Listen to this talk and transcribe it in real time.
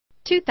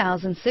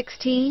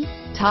2016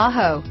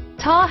 Tahoe.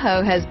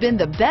 Tahoe has been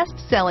the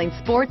best-selling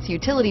sports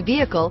utility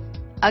vehicle,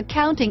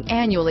 accounting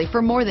annually for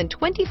more than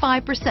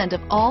 25% of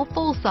all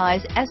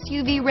full-size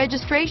SUV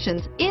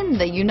registrations in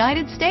the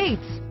United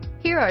States.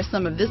 Here are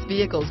some of this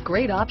vehicle's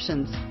great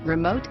options: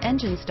 remote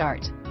engine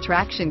start,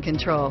 traction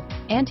control,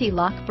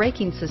 anti-lock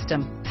braking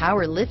system,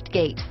 power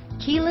liftgate,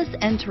 keyless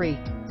entry,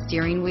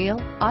 steering wheel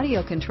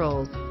audio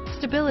controls,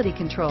 stability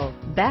control,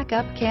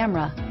 backup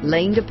camera,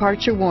 lane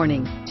departure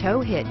warning, tow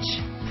hitch,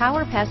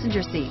 power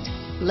passenger seat,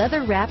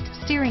 leather-wrapped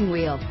steering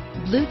wheel,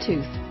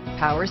 Bluetooth,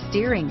 power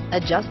steering,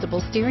 adjustable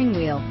steering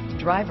wheel,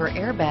 driver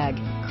airbag,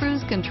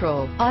 cruise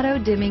control,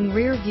 auto-dimming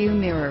rear view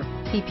mirror,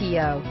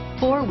 PPO,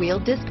 four-wheel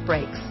disc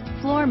brakes,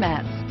 floor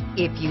mats.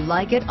 If you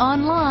like it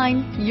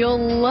online,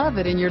 you'll love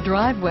it in your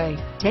driveway.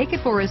 Take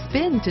it for a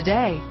spin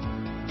today.